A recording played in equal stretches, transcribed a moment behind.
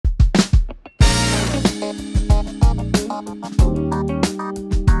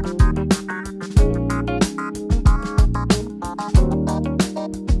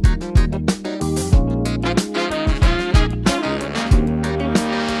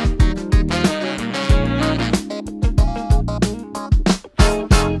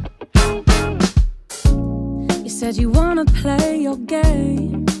Said you wanna play your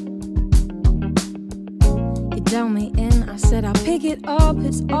game. You dealt me in, I said I'll pick it up,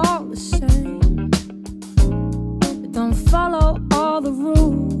 it's all the same. But don't follow all the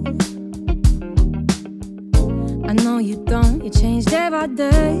rules. I know you don't, you change day by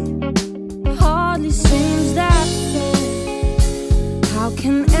day. Hardly seems that fair. How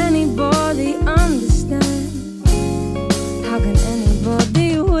can anybody understand? How can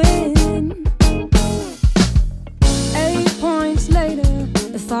anybody win? 8 points later,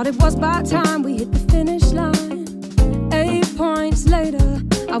 I thought it was about time we hit the finish line. 8 points later,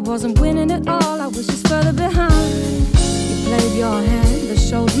 I wasn't winning at all, I was just further behind. You played your hand, I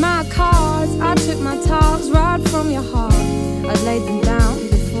showed my cards. I took my talks right from your heart. I laid them down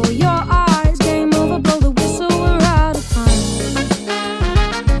before your eyes. Game over, blow the whistle, we're out of time.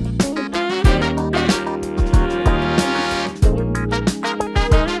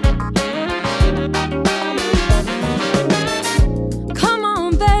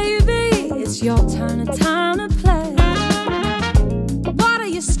 Your turn, a time to play. What are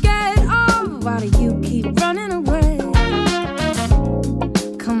you scared of? Why do you keep running away?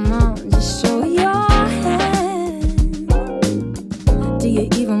 Come on, just show your hand. Do you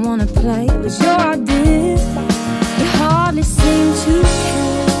even wanna play? It was your idea. You hardly seem to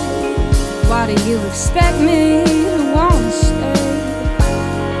care. Why do you expect me to wanna stay?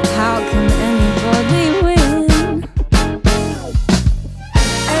 How can anybody win?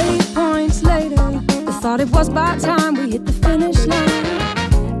 Thought it was about time we hit the finish line.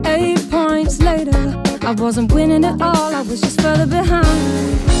 8 points later, I wasn't winning at all, I was just further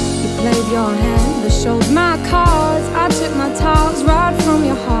behind. You played your hand, I showed my cards. I took my talks right from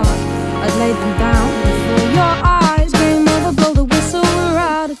your heart. I laid them down before your eyes. Game over, blow the whistle, we're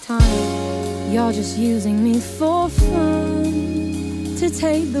out of time. You're just using me for fun, to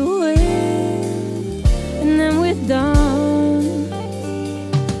take the win, and then we're done.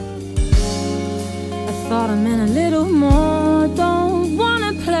 Thought I meant a little more. Don't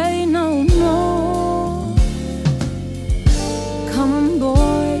wanna play no more. Come on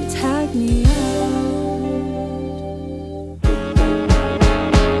boy, tag me out.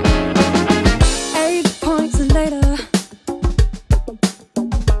 8 points later.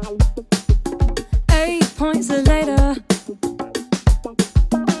 8 points later.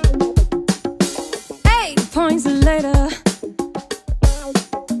 8 points later.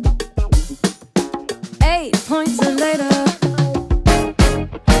 8 points later.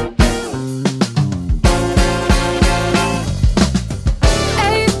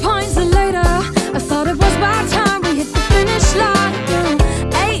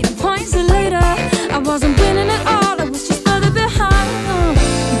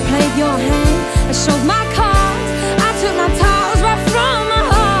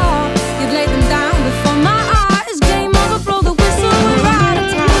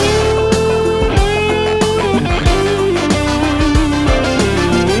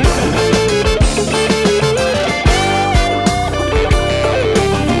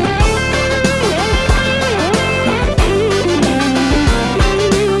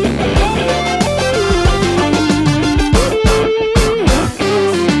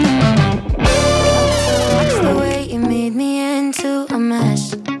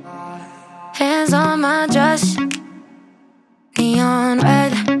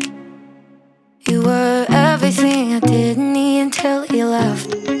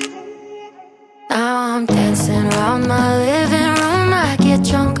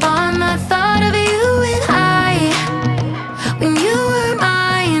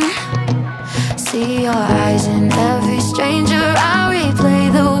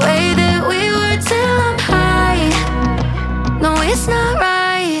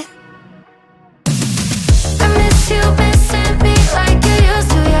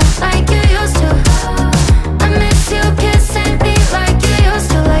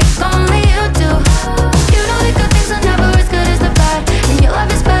 Never was good.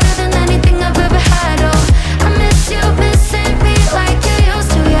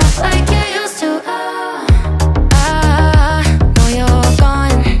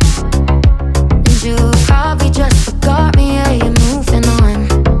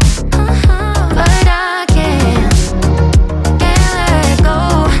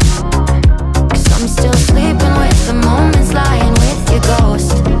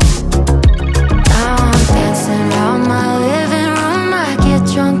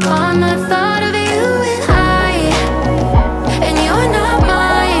 on the thought of you and I, and you're not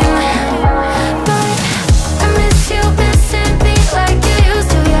mine. But I miss you missing me like you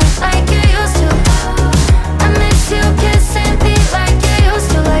used to, yeah, like you used to. I miss you kissing me like you used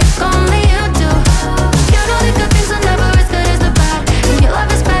to, like only you do. You know the good things are never as good as the bad, and your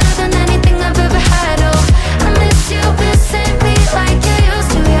love is better than anything I've ever had. Oh, I miss you missing me like you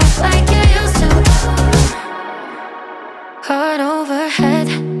used to, yeah, like you used to. Heart overhead,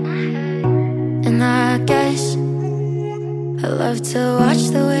 and I guess I love to watch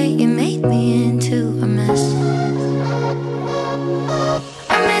the way you made me into a mess.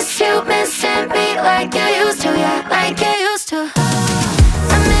 I miss you missing me like you used to, yeah, like you used to.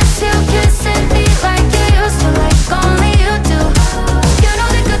 I miss you kissing me like you used to, like only you do. You know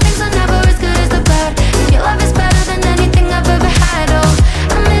the good things are never as good as the bad, and your love is better than anything I've ever had. Oh,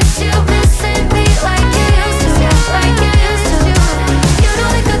 I miss you missing me like you used to, yeah, like you used to. You know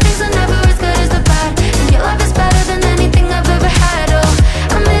the good things are never as good as the bad, and your love is better than anything I've ever had. Oh,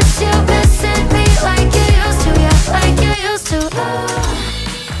 I miss you missing me like you used to, yeah, like you used to.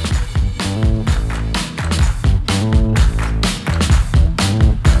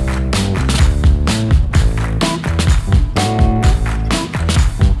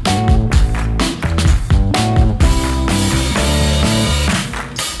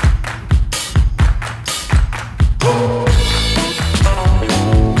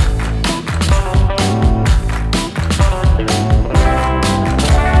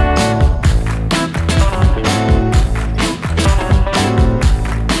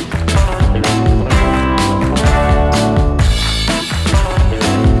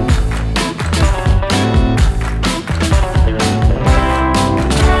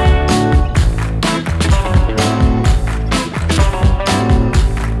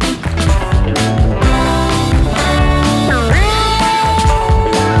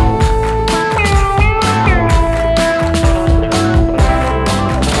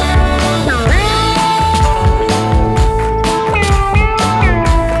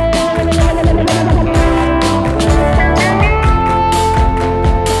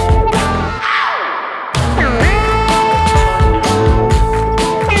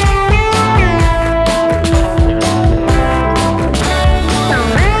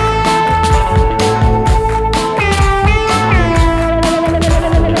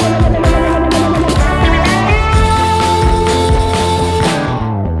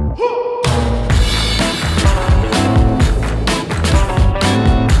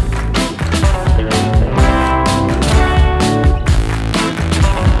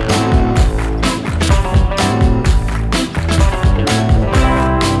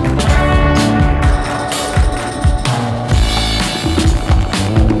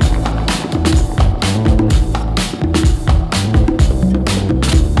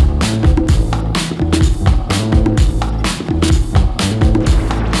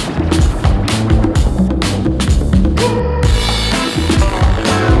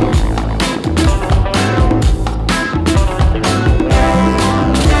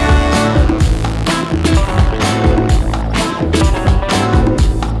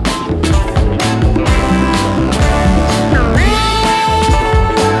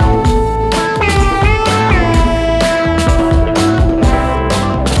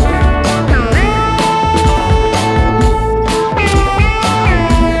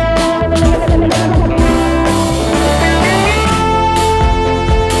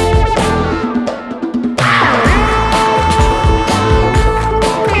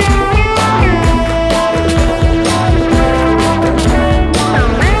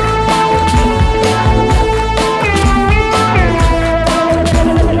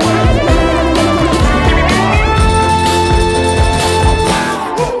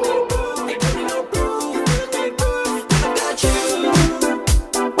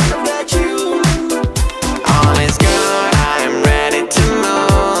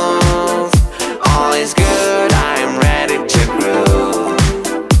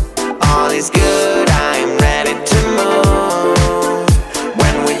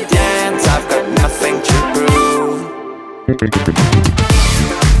 When we dance, I've got nothing to prove.